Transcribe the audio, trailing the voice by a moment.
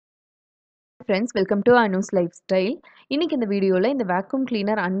Friends, welcome to Anu's life style. இன்னைக்கு இந்த வீடியோல இந்த வேக்யூம்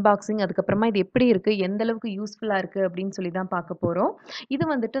கிளீனர் அன்பாக்சிங், அதுக்கப்புறமா இது எப்படி இருக்கு, எந்த அளவுக்கு யூஸ்ஃபுல்லா இருக்கு அப்படின்னு சொல்லி தான் பார்க்க போறோம். இது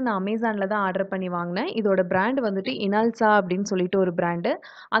வந்துட்டு நான் அமேசான்ல தான் ஆர்டர் பண்ணி வாங்கினேன். இதோட பிராண்ட் வந்துட்டு இனால்சா அப்படின்னு சொல்லிட்டு ஒரு பிராண்டு.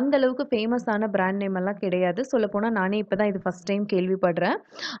 அந்த அளவுக்கு ஃபேமஸான பிராண்ட் நேம் எல்லாம் கிடையாது. சொல்லப்போனா நானே இப்பதான் இது ஃபர்ஸ்ட் டைம் கேள்விப்படுறேன்.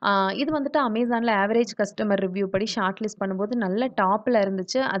 இது வந்துட்டு அமேசான்ல ஆவரேஜ் கஸ்டமர் ரிவ்யூ படி ஷார்ட் லிஸ்ட் பண்ணும்போது நல்ல டாப்ல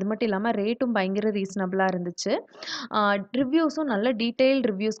இருந்துச்சு. அது மட்டும் இல்லாம ரேட்டும் பயங்கர ரீசனபிளா இருந்துச்சு. ரிவ்யூஸும் நல்ல டீட்டெயில்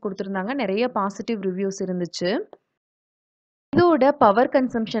ரிவ்யூஸ் குடுத்திருந்தாங்க. நெறைய பாசிட்டிவ் ரிவ்யூஸ் இருந்துச்சு. இதோட பவர்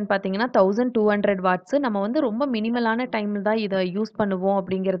கன்சம்ப்ஷன் பார்த்தீங்கன்னா, 1200 வாட்ஸ். நம்ம வந்து ரொம்ப மினிமலான டைம்ல தான் இத யூஸ் பண்ணுவோம்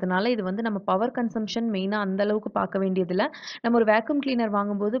அப்படிங்கிறதுனால, இது வந்து நம்ம பவர் கன்சம்ப்ஷன் மெயினா அந்த அளவுக்கு பார்க்க வேண்டியதில்ல. நம்ம ஒரு வேக்யூம் கிளீனர்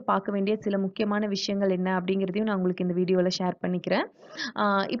வாங்கும்போது பார்க்க வேண்டிய சில முக்கியமான விஷயங்கள் என்ன அப்படிங்கிறதையும் நான் உங்களுக்கு இந்த வீடியோல ஷேர் பண்ணிக்கிறேன். ஆ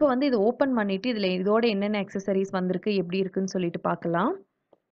இப்ப வந்து இத ஓப்பன் பண்ணிட்டு, இதோட என்னென்ன அக்சஸரீஸ் வந்திருக்கு, எப்படி இருக்குன்னு சொல்லிட்டு பார்க்கலாம்.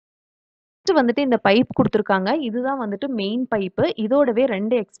 ஃபர்ஸ்ட் வந்துட்டு இந்த பைப் குடுத்துருக்காங்க. இதுதான் வந்துட்டு மெயின் பைப்பு. இதோடவே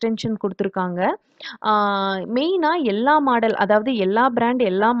 2 எக்ஸ்டென்ஷன் குடுத்துருக்காங்க. ஆ மெயினா எல்லா மாடல், அதாவது எல்லா பிராண்ட்,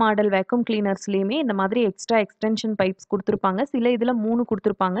 எல்லா மாடல் வேக்யூம் கிளீனர்ஸ்லயுமே இந்த மாதிரி எக்ஸ்ட்ரா எக்ஸ்டென்ஷன் பைப்ஸ் குடுத்துருப்பாங்க. சில இதுல 3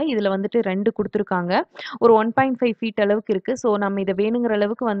 குடுத்துருப்பாங்க. இதுல வந்துட்டு 2 குடுத்துருக்காங்க. ஒரு 1.5 ஃபீட் அளவுக்கு இருக்கு. ஸோ நம்ம இத வேணுங்கிற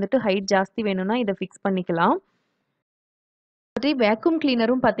அளவுக்கு வந்துட்டு ஹைட் ஜாஸ்தி வேணும்னா இத ஃபிக்ஸ் பண்ணிக்கலாம். மாதிரி வேக்யூம்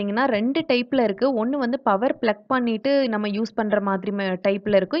கிளீனரும் பார்த்தீங்கன்னா 2 டைப்ல இருக்கு. ஒண்ணு வந்து பவர் பிளக் பண்ணிட்டு நம்ம யூஸ் பண்ற மாதிரி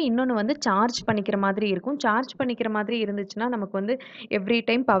டைப்ல இருக்கும். இன்னொன்னு வந்து சார்ஜ் பண்ணிக்கிற மாதிரி இருக்கும். சார்ஜ் பண்ணிக்கிற மாதிரி இருந்துச்சுன்னா, நமக்கு வந்து எவ்ரி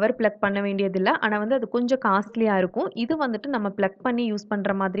டைம் பவர் பிளக் பண்ண வேண்டியதில்ல. ஆனா வந்து அது கொஞ்சம் காஸ்ட்லியா இருக்கும். இது வந்துட்டு நம்ம பிளக் பண்ணி யூஸ்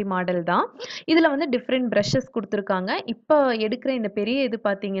பண்ற மாதிரி மாடல் தான். இதுல வந்து டிஃபரெண்ட் பிரஷஸ் குடுத்துருக்காங்க. இப்ப எடுக்கிற இந்த பெரிய இது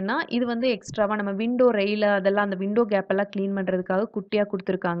பார்த்தீங்கன்னா, இது வந்து எக்ஸ்ட்ராவா நம்ம விண்டோ ரெயில் அதெல்லாம் அந்த விண்டோ கேப் எல்லாம் கிளீன் பண்றதுக்காக குட்டியா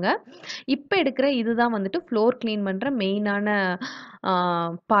குடுத்துருக்காங்க. இப்ப எடுக்கிற இதுதான் வந்துட்டு ஃப்ளோர் கிளீன் பண்ற மெயினான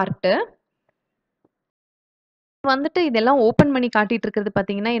பார்ட்டு. வந்துட்டு இதெல்லாம் ஓப்பன் பண்ணி காட்டிட்டு இருக்கிறது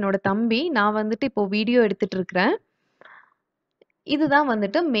பார்த்தீங்கன்னா, என்னோட தம்பி. நான் வந்துட்டு இப்போ வீடியோ எடுத்துட்டு இருக்கிறேன். இதுதான்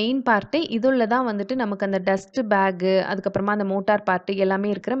வந்துட்டு மெயின் பார்ட்டு. இதுல தான் வந்துட்டு நமக்கு அந்த டஸ்ட் பேகு, அதுக்கப்புறமா அந்த மோட்டார் பார்ட்டு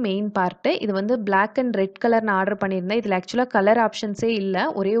எல்லாமே இருக்கிற மெயின் பார்ட்டு. இது வந்து பிளாக் அண்ட் ரெட் கலர் நான் ஆர்டர் பண்ணியிருந்தேன். இதுல ஆக்சுவலா கலர் ஆப்ஷன்ஸே இல்ல.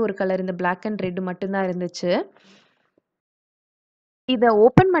 ஒரே ஒரு கலர் இந்த பிளாக் அண்ட் ரெட் மட்டும் தான் இருந்துச்சு. இத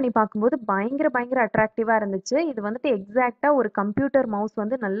ஓப்பன் பண்ணி பார்க்கும்போது பயங்கர அட்ராக்டிவா இருந்துச்சு. இது வந்துட்டு எக்ஸாக்ட்டா ஒரு கம்ப்யூட்டர் மவுஸ்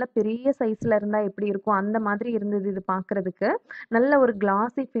வந்து நல்ல பெரிய சைஸ்ல இருந்தா எப்படி இருக்கும், அந்த மாதிரி இருந்தது இது பார்க்கறதுக்கு. நல்ல ஒரு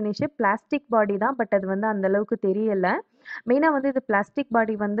கிளாசி ஃபினிஷ். பிளாஸ்டிக் பாடி தான். பட் அது வந்து அந்த அளவுக்கு தெரியல. மெயினா வந்து இது பிளாஸ்டிக்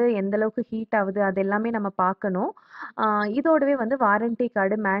பாடி வந்து எந்த அளவுக்கு ஹீட் ஆவுது, அது எல்லாமே நம்ம பார்க்கணும். ஆ இதோடவே வந்து வாரண்டி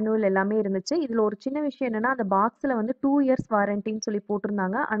கார்டு, மேனுவல் எல்லாமே இருந்துச்சு. இதுல ஒரு சின்ன விஷயம் என்னன்னா, அந்த பாக்ஸ்ல வந்து 2 இயர்ஸ் வாரண்டின்னு சொல்லி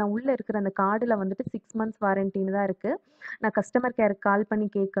போட்டிருந்தாங்க. ஆனா உள்ள இருக்கிற அந்த கார்டுல வந்துட்டு 6 மந்த்ஸ் வாரண்டின்னு தான் இருக்கு. நான் கஸ்டமர் கேருக்கு கால் பண்ணி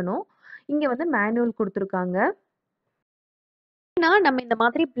கேட்கணும். இங்க வந்து மேனுவல் குடுத்துருக்காங்க. நம்ம இந்த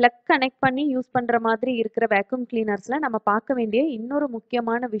மாதிரி பிளக் கனெக்ட் பண்ணி யூஸ் பண்ற மாதிரி இருக்கிற வேக்யூம் கிளீனர்ஸ்ல நம்ம பார்க்க வேண்டிய இன்னொரு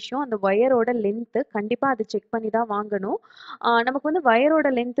முக்கியமான விஷயம் அந்த ஒயரோட லென்த். கண்டிப்பா அது செக் பண்ணி தான் வாங்கணும். நமக்கு வந்து ஒயரோட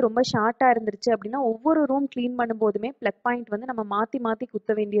லென்த் ரொம்ப ஷார்ட்டா இருந்துருச்சு அப்படின்னா, ஒவ்வொரு ரூம் கிளீன் பண்ணும்போதுமே பிளக் பாயிண்ட் வந்து நம்ம மாத்தி மாத்தி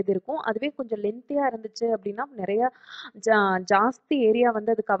குத்த வேண்டியது இருக்கும். அதுவே கொஞ்சம் லென்த்தியா இருந்துச்சு அப்படின்னா, நிறைய ஜாஸ்தி ஏரியா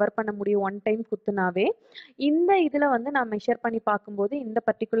வந்து அது கவர் பண்ண முடியும் ஒன் டைம் குத்துனாவே. இந்த இதுல வந்து நான் மெஷர் பண்ணி பார்க்கும்போது, இந்த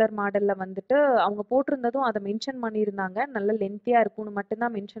பர்ட்டிகுலர் மாடல்ல வந்துட்டு அவங்க போட்டிருந்ததும் அத மென்ஷன் பண்ணியிருந்தாங்க. நல்ல லென்த்தியா இருக்கும்னு மட்டும்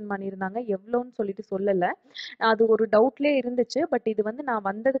தான் மென்ஷன் பண்ணியிருந்தாங்க. எவ்வளோன்னு சொல்லிட்டு சொல்லல. அது ஒரு டவுட்லயே இருந்துச்சு. பட் இது வந்து நான்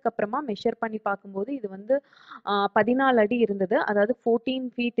வந்ததுக்கு அப்புறமா மெஷர் பண்ணி பார்க்கும்போது, இது வந்து 14 அடி இருந்தது. அதாவது 14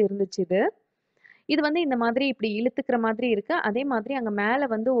 ஃபீட் இருந்துச்சு இது. இது வந்து இந்த மாதிரி இப்படி இழுத்துக்கிற மாதிரி இருக்கு. அதே மாதிரி அங்க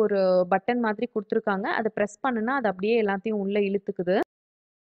மேல வந்து ஒரு பட்டன் மாதிரி குடுத்துருக்காங்க. அத பிரஸ் பண்ணுனா, அது அப்படியே எல்லாத்தையும் உள்ள இழுத்துக்குது.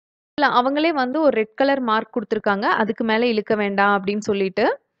 இல்ல அவங்களே வந்து ஒரு ரெட் கலர் மார்க் குடுத்துருக்காங்க. அதுக்கு மேல இழுக்க வேண்டாம் அப்படின்னு சொல்லிட்டு.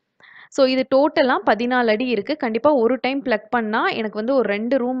 ஸோ இது டோட்டலா 14 அடி இருக்கு. கண்டிப்பா ஒரு டைம் பிளக் பண்ணா, எனக்கு வந்து ஒரு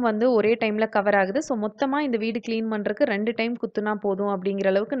 2 ரூம் வந்து ஒரே டைம்ல கவர் ஆகுது. ஸோ மொத்தமா இந்த வீடு கிளீன் பண்றதுக்கு 2 டைம் குத்துனா போதும் அப்படிங்கிற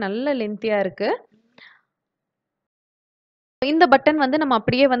அளவுக்கு நல்ல லென்த்தியா இருக்கு. இந்த பட்டன் வந்து நம்ம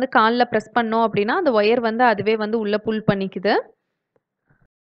அப்படியே வந்து கால்ல பிரஸ் பண்ணோம் அப்படின்னா, அந்த ஒயர் வந்து அதுவே வந்து உள்ள புல் பண்ணிக்குது.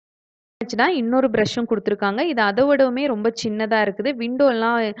 ஆச்சுன்னா இன்னொரு பிரஷ்ஷும் குடுத்துருக்காங்க. இது அத விடவுமே ரொம்ப சின்னதா இருக்குது.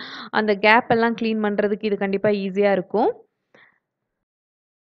 விண்டோலாம் அந்த கேப் எல்லாம் கிளீன் பண்றதுக்கு இது கண்டிப்பா ஈஸியா இருக்கும்.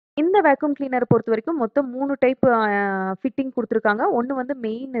 இந்த வேக்யூம் கிளீனர பொறுத்தவரைக்கும் மொத்தம் 3 டைப் ஃபிட்டிங் குடுத்துருக்காங்க. ஒண்ணு வந்து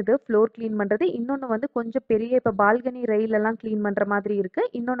மெயின் இது ஃப்ளோர் கிளீன் பண்றது. இன்னொன்னு வந்து கொஞ்சம் பெரிய இப்ப பால்கனி ரெயில் எல்லாம் கிளீன் பண்ற மாதிரி இருக்கு.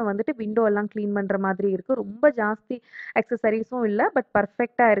 இன்னொன்னு வந்துட்டு விண்டோ எல்லாம் கிளீன் பண்ற மாதிரி இருக்கு. ரொம்ப ஜாஸ்தி அக்சஸரீஸும் இல்ல. பட்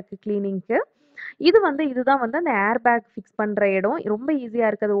பெர்ஃபெக்ட்டா இருக்கு கிளீனிங்க்கு. இதுதான் வந்து அந்த ஏர் பேக் ஃபிக்ஸ் பண்ற இடம். ரொம்ப ஈஸியா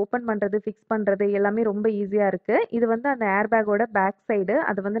இருக்கு. அத ஓப்பன் பண்றது, ஃபிக்ஸ் பண்றது எல்லாமே ரொம்ப ஈஸியா இருக்கு. இது வந்து அந்த ஏர் பேக்கோட பேக் சைடு.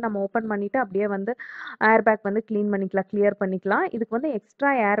 அத வந்து நம்ம ஓப்பன் பண்ணிட்டு அப்படியே வந்து ஏர் பேக் வந்து கிளீன் பண்ணிக்கலாம், கிளியர் பண்ணிக்கலாம். இதுக்கு வந்து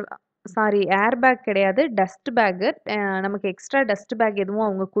எக்ஸ்ட்ரா ஏர் பேக் கிடையாது. Dust bag. நமக்கு எக்ஸ்ட்ரா டஸ்ட் பேக் எதுவும்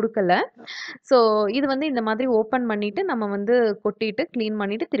அவங்க குடுக்கல. ஸோ இது வந்து இந்த மாதிரி ஓப்பன் பண்ணிட்டு நம்ம வந்து கொட்டிட்டு, கிளீன்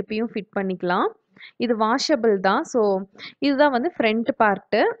பண்ணிட்டு திருப்பியும் ஃபிட் பண்ணிக்கலாம். இது வாஷபிள் தான். ஸோ இதுதான் வந்து ஃப்ரண்ட்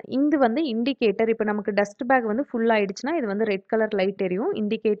பார்ட்டு. இது வந்து இண்டிகேட்டர். இப்ப நமக்கு டஸ்ட் பேக் வந்து ஃபுல் ஆயிடுச்சுன்னா, இது வந்து ரெட் கலர் லைட் எரியும்.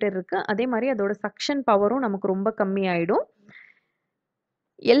 இண்டிகேட்டர் இருக்கு. அதே மாரி அதோட சக்ஷன் பவரும் நமக்கு ரொம்ப கம்மியாயிடும்.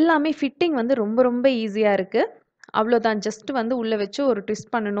 எல்லாமே ஃபிட்டிங் வந்து ரொம்ப ரொம்ப ஈஸியா இருக்கு. அவ்வளோதான். ஜஸ்ட் வந்து உள்ள வச்சு ஒரு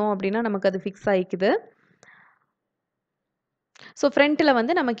ட்விஸ்ட் பண்ணணும் அப்டின்னா, நமக்கு அது ஃபிக்ஸ் ஆயிக்குது. ஸோ ஃப்ரண்ட்ல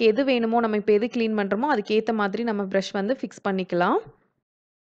வந்து நமக்கு எது வேணுமோ, நம்ம இப்ப எது கிளீன் பண்றோமோ, அதுக்கேத்த மாதிரி நம்ம பிரஷ் வந்து ஃபிக்ஸ் பண்ணிக்கலாம்.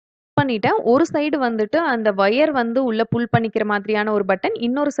 பண்ணிட்டேன். ஒரு சைடு வந்துட்டு அந்த வயர் வந்து உள்ள புல் பண்ணிக்கிற மாதிரியான ஒரு பட்டன்.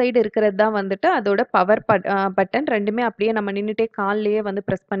 இன்னொரு சைடு இருக்கிறது தான் வந்துட்டு அதோட பவர் பட்டன். 2மே அப்படியே நம்ம நின்னுட்டே கால்லயே வந்து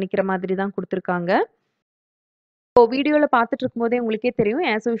பிரஸ் பண்ணிக்கிற மாதிரி தான் குடுத்துருக்காங்க. இப்போ வீடியோல பார்த்துட்டு இருக்கும்போதே உங்களுக்கே தெரியும்.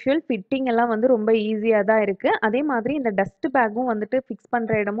 ஆஸ் யூசுவல் ஃபிட்டிங் எல்லாம் வந்து ரொம்ப ஈஸியா தான் இருக்கு. அதே மாதிரி இந்த டஸ்ட் பேக்கும் வந்துட்டு ஃபிக்ஸ்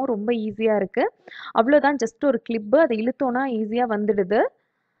பண்ற இடமும் ரொம்ப ஈஸியா இருக்கு. அவ்வளோதான் ஜஸ்ட் ஒரு கிளிப்பு. அத இழுத்தோம்னா ஈஸியா வந்துடுது.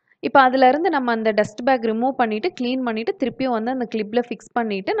 இப்ப அதுலருந்து நம்ம அந்த டஸ்ட் பேக் ரிமூவ் பண்ணிட்டு, கிளீன் பண்ணிட்டு, திருப்பியும் வந்து அந்த கிளிப்ல ஃபிக்ஸ்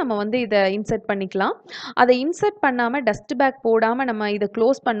பண்ணிட்டு, நம்ம வந்து இத இன்சர்ட் பண்ணிக்கலாம். அத இன்சர்ட் பண்ணாம டஸ்ட் பேக் போடாம நம்ம இத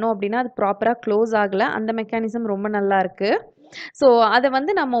க்ளோஸ் பண்ணோம் அப்டின்னா, அது ப்ராப்பரா க்ளோஸ் ஆகல. அந்த மெக்கானிசம் ரொம்ப நல்லா இருக்கு. ஸோ, அத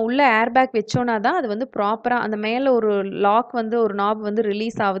வந்து நம்ம உள்ள ஏர் பேக் வச்சோம்னா தான், அது வந்து ப்ராப்பரா அந்த மேல ஒரு லாக் வந்து ஒரு நாப் வந்து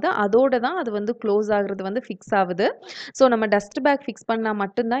ரிலீஸ் ஆவுது. அதோட தான் அது வந்து க்ளோஸ் ஆகுறது வந்து ஃபிக்ஸ் ஆவுது. ஸோ, நம்ம டஸ்ட் பேக் ஃபிக்ஸ் பண்ணா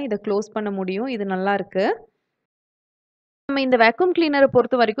மட்டும் தான் இத க்ளோஸ் பண்ண முடியும். இது நல்லாருக்கு. நம்ம இந்த வேக்யூம் கிளீனர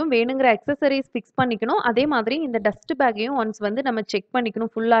பொறுத்தவரைக்கும் வேணுங்கிற அக்சஸரீஸ் ஃபிக்ஸ் பண்ணிக்கணும். அதே மாதிரி இந்த டஸ்ட் பேக்கையும் ஒன்ஸ் வந்து நம்ம செக்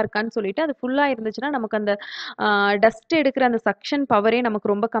பண்ணிக்கணும். ஃபுல்லா இருக்கான்னு சொல்லிட்டு. அது ஃபுல்லா இருந்துச்சுன்னா, நமக்கு அந்த அ டஸ்ட் எடுக்கிற அந்த சக்ஷன் பவரே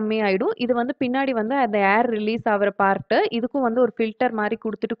நமக்கு ரொம்ப கம்மியாயிடும். இது வந்து பின்னாடி வந்து அந்த ஏர் ரிலீஸ் ஆகுற பார்ட்டு. இதுக்கும் வந்து ஒரு ஃபில்டர் மாரி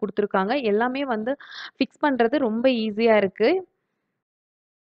குடுத்துருக்காங்க. எல்லாமே வந்து ஃபிக்ஸ் பண்றது ரொம்ப ஈஸியா இருக்கு.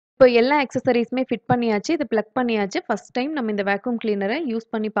 இப்போ எல்லா அக்சஸரீஸுமே ஃபிட் பண்ணியாச்சு. இது பிளக் பண்ணியாச்சு. ஃபர்ஸ்ட் டைம் நம்ம இந்த வேக்யூம் கிளீனர யூஸ்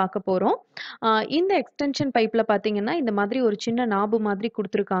பண்ணி பார்க்க போறோம். இந்த எக்ஸ்டென்ஷன் பைப்ல பார்த்தீங்கன்னா, இந்த மாதிரி ஒரு சின்ன நாபு மாதிரி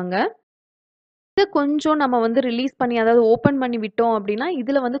குடுத்துருக்காங்க. இத கொஞ்சம் நம்ம வந்து ரிலீஸ் பண்ணி, அதாவது ஓப்பன் பண்ணி விட்டோம் அப்டின்னா,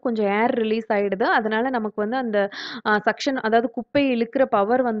 இதுல வந்து கொஞ்சம் ஏர் ரிலீஸ் ஆயிடுது. அதனால நமக்கு வந்து அந்த சக்ஷன் அதாவது குப்பைய இழுக்கிற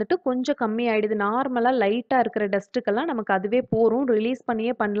பவர் வந்துட்டு கொஞ்சம் கம்மியாயிடுது. நார்மலா லைட்டா இருக்கிற டஸ்ட்டுக்கெல்லாம் நமக்கு அதுவே போரும். ரிலீஸ்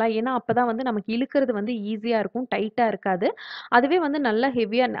பண்ணியே பண்ணலாம். ஏன்னா, அப்பதான் வந்து நமக்கு இழுக்கிறது வந்து ஈஸியா இருக்கும். டைட்டா இருக்காது. அதுவே வந்து நல்லா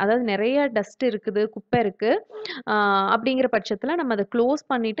ஹெவியா அதாவது நெறைய டஸ்ட் இருக்குது, குப்பை இருக்கு. ஆ அப்படிங்கிற பட்சத்தில நம்ம அத க்ளோஸ்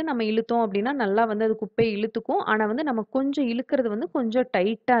பண்ணிட்டு நம்ம இழுத்தோம் அப்டின்னா, நல்லா வந்து அது குப்பைய இழுத்துக்கும். ஆனா வந்து நம்ம கொஞ்சம் இழுக்கிறது வந்து கொஞ்சம்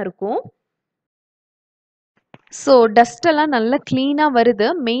டைட்டா இருக்கும். ஸோ, டஸ்ட் எல்லாம் நல்லா கிளீனா வருது.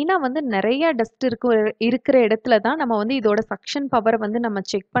 மெயினா வந்து நெறைய டஸ்ட் இருக்கிற இடத்துல தான் நம்ம வந்து இதோட சக்ஷன் பவர வந்து நம்ம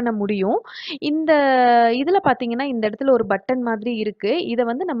செக் பண்ண முடியும். இந்த இதுல பார்த்தீங்கன்னா, இந்த இடத்துல ஒரு பட்டன் மாதிரி இருக்கு. இத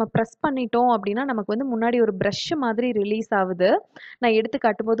வந்து நம்ம பிரஸ் பண்ணிட்டோம் அப்டின்னா, நமக்கு வந்து முன்னாடி ஒரு பிரஷ் மாதிரி ரிலீஸ் ஆவுது. நான் எடுத்து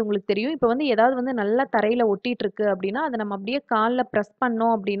காட்டும்போது உங்களுக்கு தெரியும். இப்ப வந்து ஏதாவது வந்து நல்லா தரையில ஒட்டிட்டுருக்கு அப்டின்னா, அத நம்ம அப்படியே கால்ல பிரஸ்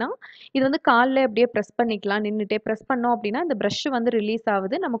பண்ணோம் அப்டின்னா, இது வந்து கால்ல அப்படியே பிரஸ் பண்ணிக்கலாம். நின்னுட்டே பிரஸ் பண்ணோம் அப்டின்னா, இந்த பிரஷ் வந்து ரிலீஸ்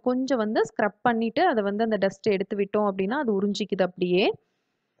ஆவுது. நம்ம கொஞ்சம் வந்து ஸ்க்ரப் பண்ணிட்டு, அத வந்து அந்த டஸ்ட்ட எடுத்து விட்டோம் அப்டின்னா, அது உறிஞ்சிக்குது அப்படியே.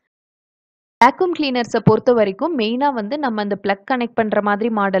 வேக்யூம் கிளீனர்ஸ பொறுத்தவரைக்கும் மெயினா வந்து நம்ம அந்த பிளக் கனெக்ட் பண்ற மாதிரி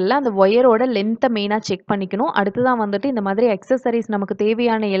மாடல்ல அந்த ஒயரோட லென்த்த மெயினா செக் பண்ணிக்கணும். அடுத்ததான் வந்துட்டு இந்த மாதிரி அக்சஸரீஸ் நமக்கு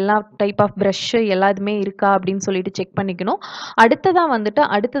தேவையான எல்லா டைப் ஆஃப் பிரஷ் எல்லாதுமே இருக்கா அப்படின்னு சொல்லிட்டு செக் பண்ணிக்கணும். அடுத்ததா வந்துட்டு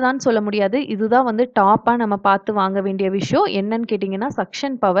அடுத்ததான்னு சொல்ல முடியாது. இதுதான் வந்து டாப்பா நம்ம பார்த்து வாங்க வேண்டிய விஷயம். என்னன்னு கேட்டீங்கன்னா,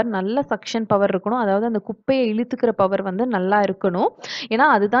 சக்ஷன் பவர் நல்ல சக்ஷன் பவர் இருக்கணும். அதாவது அந்த குப்பைய இழுத்துக்கிற பவர் வந்து நல்லா இருக்கணும். ஏன்னா,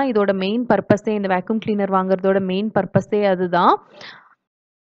 அதுதான் இதோட மெயின் பர்ப்பஸே. இந்த வேக்யூம் கிளீனர் வாங்குறதோட மெயின் பர்ப்பஸே அதுதான்.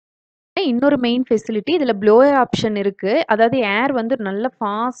 இன்னொரு மெயின் ஃபெசிலிட்டி இதுல ப்ளோயர் ஆப்ஷன் இருக்கு. அதாவது ஏர் வந்து நல்லா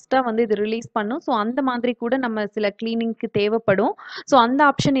ஃபாஸ்ட்டா வந்து இது ரிலீஸ் பண்ணும். ஸோ அந்த மாதிரி கூட நம்ம சில கிளீனிங்க்கு தேவைப்படும். ஸோ அந்த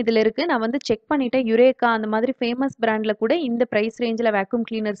ஆப்ஷன் இதுல இருக்கு. நான் வந்து செக் பண்ணிட்டேன். யுரேகா அந்த மாதிரி ஃபேமஸ் பிராண்ட்ல கூட இந்த பிரைஸ் ரேஞ்சுல வேக்யூம்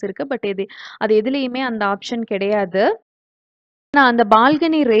கிளீனர்ஸ் இருக்கு. பட் அது எதுலயுமே அந்த ஆப்ஷன் கிடையாது. நான் அந்த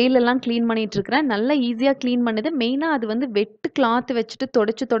பால்கனி ரெயில் எல்லாம் கிளீன் பண்ணிட்டு இருக்கிறேன். நல்லா ஈஸியா கிளீன் பண்ணுது. மெயினா அது வந்து வெட் கிளாத் வச்சுட்டு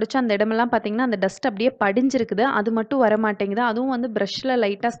தொடச்சு அந்த இடமெல்லாம் பார்த்தீங்கன்னா, அந்த டஸ்ட் அப்படியே படிஞ்சிருக்குது. அது மட்டும் வரமாட்டேங்குது. அதுவும் வந்து பிரஷ்ல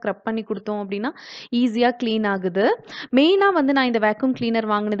லைட்டா ஸ்க்ரப் பண்ணி குடுத்தோம் அப்படின்னா, ஈஸியா கிளீன் ஆகுது. மெயினா வந்து நான் இந்த வேக்யூம்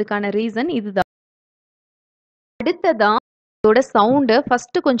கிளீனர் வாங்குனதுக்கான ரீசன் இதுதான். அடுத்ததா இதோட சவுண்டு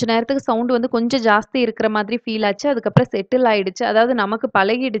ஃபர்ஸ்ட்டு கொஞ்ச நேரத்துக்கு சவுண்ட் வந்து கொஞ்சம் ஜாஸ்தி இருக்கிற மாதிரி ஃபீல் ஆச்சு. அதுக்கப்புறம் செட்டில் ஆயிடுச்சு. அதாவது நமக்கு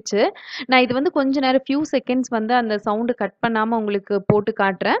பழகிடுச்சு. நான் இது வந்து கொஞ்ச நேரம் ஃபியூ செகண்ட்ஸ் வந்து அந்த சவுண்ட் கட் பண்ணாம உங்களுக்கு போட்டு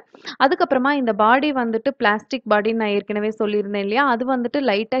காட்டுறேன். அதுக்கப்புறமா இந்த பாடி வந்துட்டு பிளாஸ்டிக் பாடின்னு நான் ஏற்கனவே சொல்லியிருந்தேன் இல்லையா? அது வந்துட்டு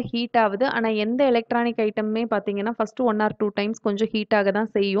லைட்டா ஹீட் ஆவுது. ஆனா எந்த எலக்ட்ரானிக் ஐட்டமுமே பார்த்தீங்கன்னா, ஃபர்ஸ்ட்டு 1 ஆர் 2 டைம்ஸ் கொஞ்சம் ஹீட் ஆக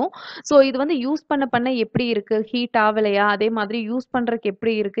தான் செய்யும். ஸோ இது வந்து யூஸ் பண்ண எப்படி இருக்கு? ஹீட் ஆவலையா? அதே மாதிரி யூஸ் பண்றதுக்கு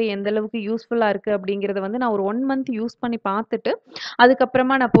எப்படி இருக்கு? எந்த அளவுக்கு யூஸ்ஃபுல்லா இருக்கு? அப்படிங்கிறத வந்து நான் ஒரு 1 மந்த் யூஸ் பண்ணி பார்த்துட்டு,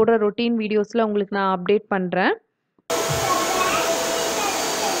 அதுக்கப்புறமா நான் போடுற ரொட்டீன் வீடியோஸ்ல உங்களுக்கு நான் அப்டேட் பண்றேன்.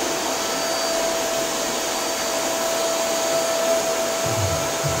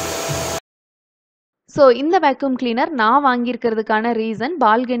 ஸோ இந்த வேக்யூம் கிளீனர் நான் வாங்கியிருக்கிறதுக்கான ரீசன்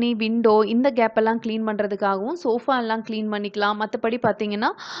பால்கனி, விண்டோ இந்த கேப்பெல்லாம் கிளீன் பண்ணுறதுக்காகவும், சோஃபா எல்லாம் கிளீன் பண்ணிக்கலாம். மத்தபடி பார்த்தீங்கன்னா,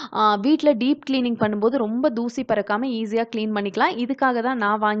 வீட்ல டீப் கிளீனிங் பண்ணும்போது ரொம்ப தூசி பறக்காம ஈஸியா கிளீன் பண்ணிக்கலாம். இதுக்காக தான்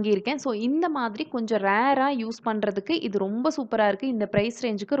நான் வாங்கியிருக்கேன். ஸோ இந்த மாதிரி கொஞ்சம் ரேரா யூஸ் பண்றதுக்கு இது ரொம்ப சூப்பரா இருக்கு. இந்த பிரைஸ்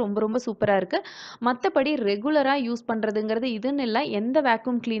ரேஞ்சுக்கு ரொம்ப ரொம்ப சூப்பரா இருக்கு. மத்தபடி ரெகுலரா யூஸ் பண்றதுங்கிறது இதுன்னு இல்ல. எந்த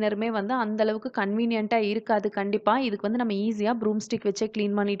வேக்யூம் கிளீனருமே வந்து அந்த அளவுக்கு கன்வீனியன்ட்டா இருக்காது கண்டிப்பா. இதுக்கு வந்து நம்ம ஈஸியா ப்ரூம் ஸ்டிக் வச்சே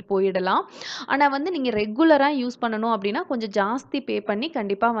கிளீன் பண்ணிட்டு போயிடலாம். ஆனா வந்து நீங்க ரெகுலரா யூஸ் பண்ணணும் அப்டின்னா, கொஞ்சம் ஜாஸ்தி பே பண்ணி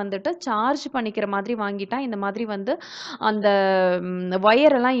கண்டிப்பா வந்துட்டு சார்ஜ் பண்ணிக்கிற மாதிரி வாங்கிட்டா, இந்த மாதிரி வந்து அந்த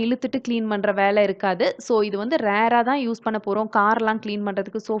ஒயர் எல்லாம் இழுத்துட்டு கிளீன் பண்ற வேலை இருக்காது. ஸோ இது வந்து ரேரா தான் யூஸ் பண்ண போறோம். கார்லாம் கிளீன்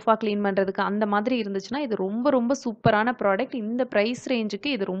பண்றதுக்கு, சோஃபா கிளீன் பண்றதுக்கு அந்த மாதிரி இருந்துச்சுன்னா, இது ரொம்ப ரொம்ப சூப்பரான ப்ராடக்ட். இந்த பிரைஸ்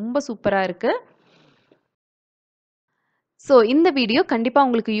ரேஞ்சுக்கு இது ரொம்ப சூப்பரா இருக்கு. ஸோ இந்த வீடியோ கண்டிப்பா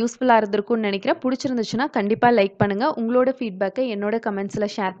உங்களுக்கு யூஸ்ஃபுல்லா இருந்திருக்கும்னு நெனைக்கிறேன். புடிச்சிருந்துச்சுன்னா கண்டிப்பா லைக் பண்ணுங்க. உங்களோட ஃபீட்பேக்க என்னோட கமெண்ட்ஸ்ல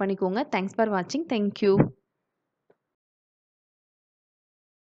ஷேர் பண்ணிக்கோங்க. தேங்க்ஸ் ஃபார் வாட்சிங். Thank you.